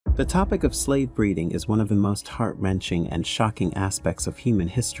The topic of slave breeding is one of the most heart-wrenching and shocking aspects of human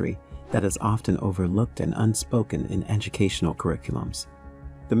history that is often overlooked and unspoken in educational curriculums.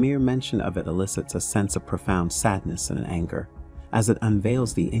 The mere mention of it elicits a sense of profound sadness and anger, as it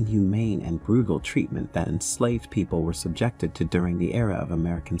unveils the inhumane and brutal treatment that enslaved people were subjected to during the era of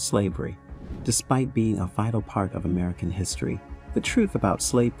American slavery. Despite being a vital part of American history, the truth about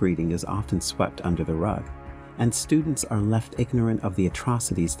slave breeding is often swept under the rug, and students are left ignorant of the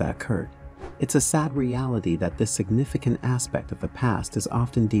atrocities that occurred. It's a sad reality that this significant aspect of the past is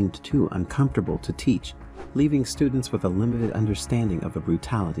often deemed too uncomfortable to teach, leaving students with a limited understanding of the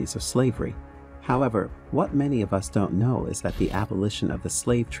brutalities of slavery. However, what many of us don't know is that the abolition of the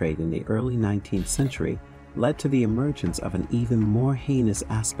slave trade in the early 19th century led to the emergence of an even more heinous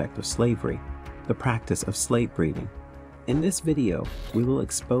aspect of slavery, the practice of slave breeding. In this video, we will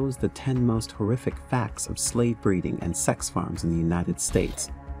expose the 10 most horrific facts of slave breeding and sex farms in the United States,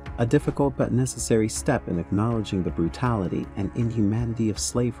 a difficult but necessary step in acknowledging the brutality and inhumanity of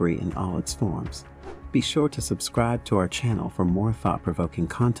slavery in all its forms. Be sure to subscribe to our channel for more thought-provoking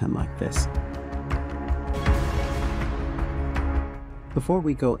content like this. Before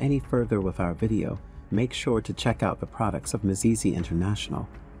we go any further with our video, make sure to check out the products of Mizizi International,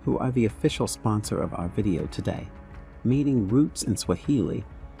 who are the official sponsor of our video today. Meaning roots in Swahili,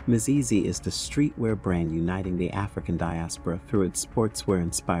 Mizizi is the streetwear brand uniting the African diaspora through its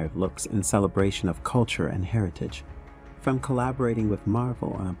sportswear-inspired looks in celebration of culture and heritage. From collaborating with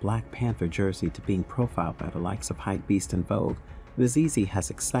Marvel on a Black Panther jersey to being profiled by the likes of Hypebeast and Vogue, Mizizi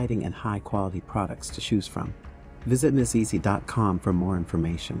has exciting and high-quality products to choose from. Visit Mizizi.com for more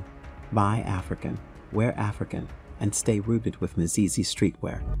information. Buy African, wear African, and stay rooted with Mizizi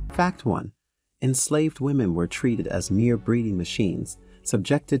streetwear. Fact 1. Enslaved women were treated as mere breeding machines,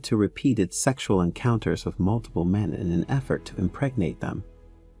 subjected to repeated sexual encounters with multiple men in an effort to impregnate them.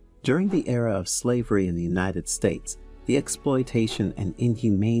 During the era of slavery in the United States, the exploitation and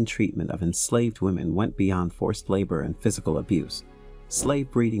inhumane treatment of enslaved women went beyond forced labor and physical abuse. Slave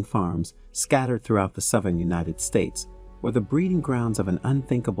breeding farms, scattered throughout the southern United States, were the breeding grounds of an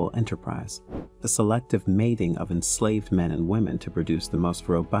unthinkable enterprise, the selective mating of enslaved men and women to produce the most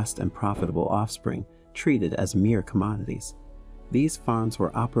robust and profitable offspring, treated as mere commodities. These farms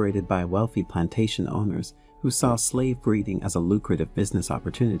were operated by wealthy plantation owners who saw slave breeding as a lucrative business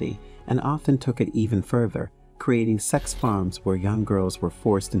opportunity and often took it even further, creating sex farms where young girls were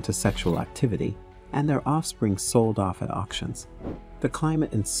forced into sexual activity and their offspring sold off at auctions. The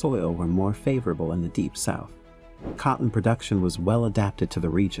climate and soil were more favorable in the Deep South. Cotton production was well adapted to the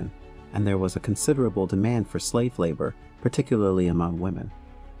region, and there was a considerable demand for slave labor, particularly among women.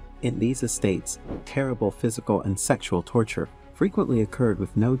 In these estates, terrible physical and sexual torture frequently occurred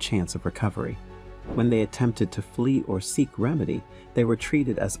with no chance of recovery. When they attempted to flee or seek remedy, they were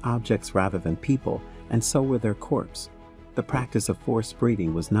treated as objects rather than people, and so were their corpses. The practice of forced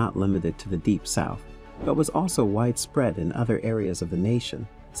breeding was not limited to the Deep South, but was also widespread in other areas of the nation,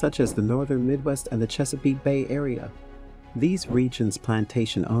 such as the northern Midwest and the Chesapeake Bay area. These regions'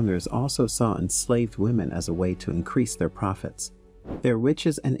 plantation owners also saw enslaved women as a way to increase their profits, their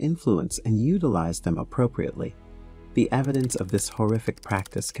riches and influence, and utilized them appropriately. The evidence of this horrific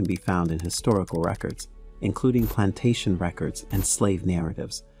practice can be found in historical records, including plantation records and slave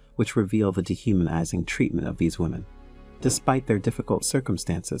narratives, which reveal the dehumanizing treatment of these women. Despite their difficult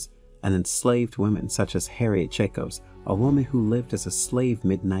circumstances, an enslaved woman such as Harriet Jacobs, a woman who lived as a slave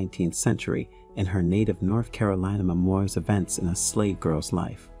mid-19th century, in her native North Carolina memoirs events in a slave girl's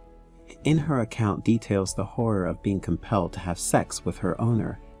life. In her account details the horror of being compelled to have sex with her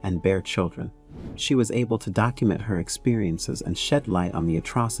owner and bear children. She was able to document her experiences and shed light on the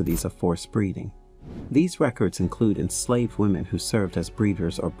atrocities of forced breeding. These records include enslaved women who served as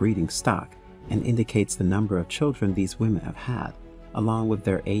breeders or breeding stock, and indicates the number of children these women have had, along with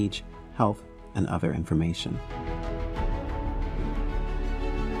their age, health, and other information.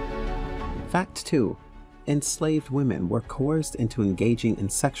 Fact 2. Enslaved women were coerced into engaging in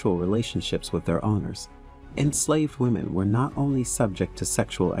sexual relationships with their owners. Enslaved women were not only subject to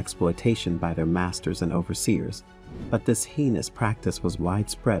sexual exploitation by their masters and overseers, but this heinous practice was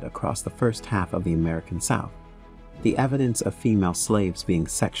widespread across the first half of the American South. The evidence of female slaves being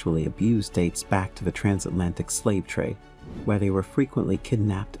sexually abused dates back to the transatlantic slave trade, where they were frequently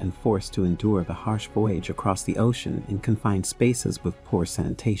kidnapped and forced to endure the harsh voyage across the ocean in confined spaces with poor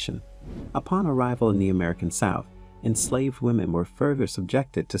sanitation. Upon arrival in the American South, enslaved women were further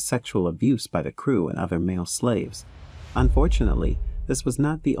subjected to sexual abuse by the crew and other male slaves. Unfortunately, this was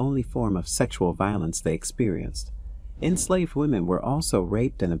not the only form of sexual violence they experienced. Enslaved women were also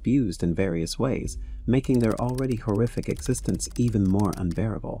raped and abused in various ways, making their already horrific existence even more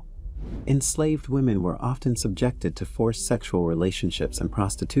unbearable. Enslaved women were often subjected to forced sexual relationships and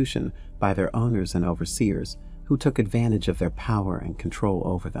prostitution by their owners and overseers, who took advantage of their power and control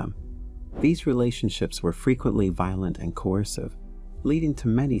over them. These relationships were frequently violent and coercive, leading to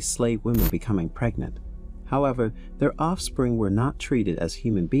many slave women becoming pregnant. However, their offspring were not treated as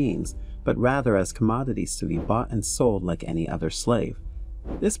human beings, but rather as commodities to be bought and sold like any other slave.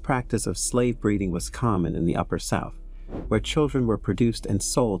 This practice of slave breeding was common in the Upper South, where children were produced and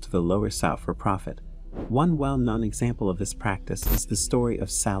sold to the Lower South for profit. One well-known example of this practice is the story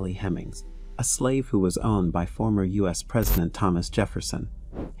of Sally Hemings, a slave who was owned by former U.S. President Thomas Jefferson.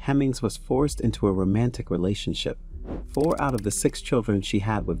 Hemings was forced into a romantic relationship. 4 out of the 6 children she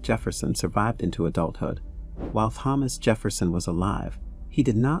had with Jefferson survived into adulthood. While Thomas Jefferson was alive, he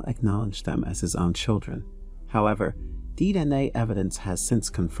did not acknowledge them as his own children. However, DNA evidence has since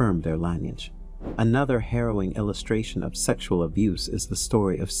confirmed their lineage. Another harrowing illustration of sexual abuse is the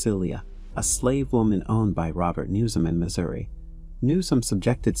story of Celia, a slave woman owned by Robert Newsom in Missouri. Newsom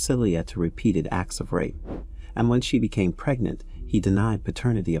subjected Celia to repeated acts of rape, and when she became pregnant, he denied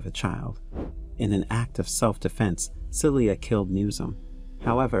paternity of the child. In an act of self-defense, Celia killed Newsom.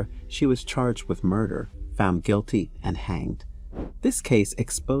 However, she was charged with murder, found guilty, and hanged. This case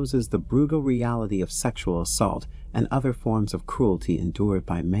exposes the brutal reality of sexual assault and other forms of cruelty endured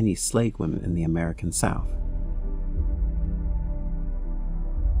by many slave women in the American South.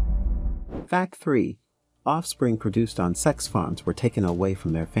 Fact 3. Offspring produced on sex farms were taken away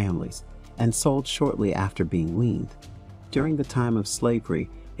from their families and sold shortly after being weaned. During the time of slavery,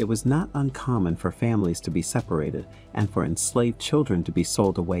 it was not uncommon for families to be separated and for enslaved children to be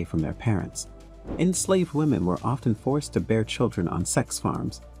sold away from their parents. Enslaved women were often forced to bear children on sex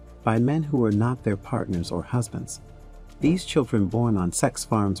farms by men who were not their partners or husbands. These children born on sex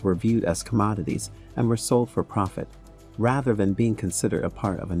farms were viewed as commodities and were sold for profit, rather than being considered a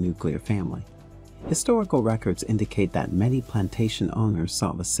part of a nuclear family. Historical records indicate that many plantation owners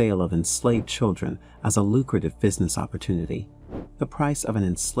saw the sale of enslaved children as a lucrative business opportunity. The price of an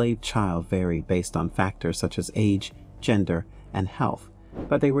enslaved child varied based on factors such as age, gender, and health,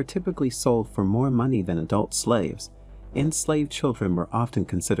 but they were typically sold for more money than adult slaves. Enslaved children were often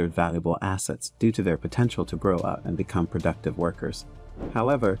considered valuable assets due to their potential to grow up and become productive workers.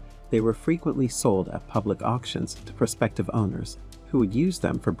 However, they were frequently sold at public auctions to prospective owners, who would use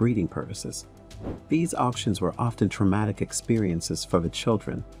them for breeding purposes. These auctions were often traumatic experiences for the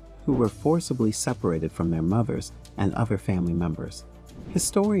children, who were forcibly separated from their mothers and other family members.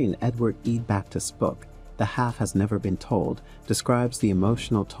 Historian Edward E. Baptist's book, The Half Has Never Been Told, describes the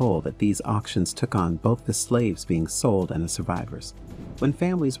emotional toll that these auctions took on both the slaves being sold and the survivors. When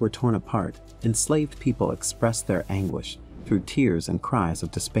families were torn apart, enslaved people expressed their anguish through tears and cries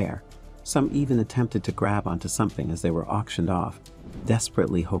of despair. Some even attempted to grab onto something as they were auctioned off,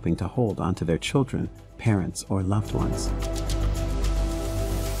 desperately hoping to hold onto their children, parents, or loved ones.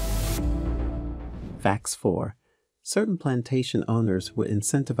 Facts 4. Certain plantation owners would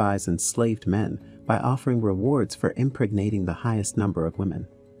incentivize enslaved men by offering rewards for impregnating the highest number of women.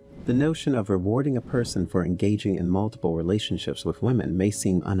 The notion of rewarding a person for engaging in multiple relationships with women may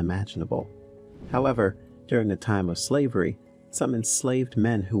seem unimaginable. However, during the time of slavery, some enslaved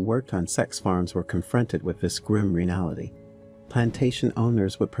men who worked on sex farms were confronted with this grim reality. Plantation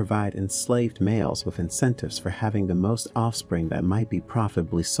owners would provide enslaved males with incentives for having the most offspring that might be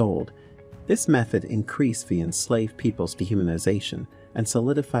profitably sold. This method increased the enslaved people's dehumanization and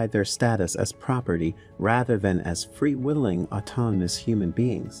solidified their status as property rather than as free-willing, autonomous human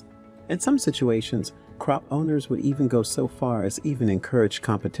beings. In some situations, crop owners would even go so far as even encourage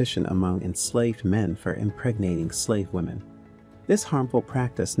competition among enslaved men for impregnating slave women. This harmful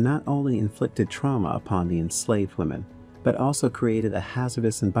practice not only inflicted trauma upon the enslaved women, but also created a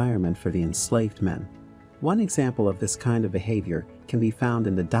hazardous environment for the enslaved men. One example of this kind of behavior can be found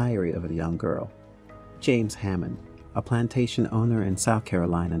in the diary of a young girl. James Hammond, a plantation owner in South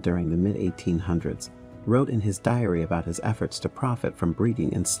Carolina during the mid-1800s, wrote in his diary about his efforts to profit from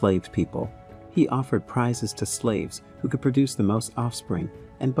breeding enslaved people. He offered prizes to slaves who could produce the most offspring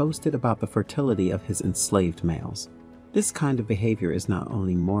and boasted about the fertility of his enslaved males. This kind of behavior is not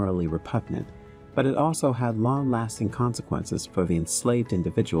only morally repugnant, but it also had long-lasting consequences for the enslaved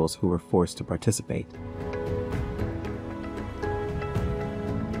individuals who were forced to participate.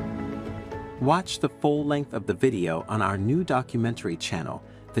 Watch the full length of the video on our new documentary channel,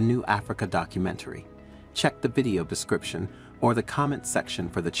 The New Africa Documentary. Check the video description or the comment section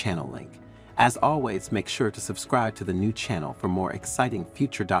for the channel link. As always, make sure to subscribe to the new channel for more exciting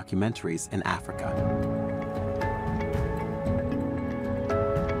future documentaries in Africa.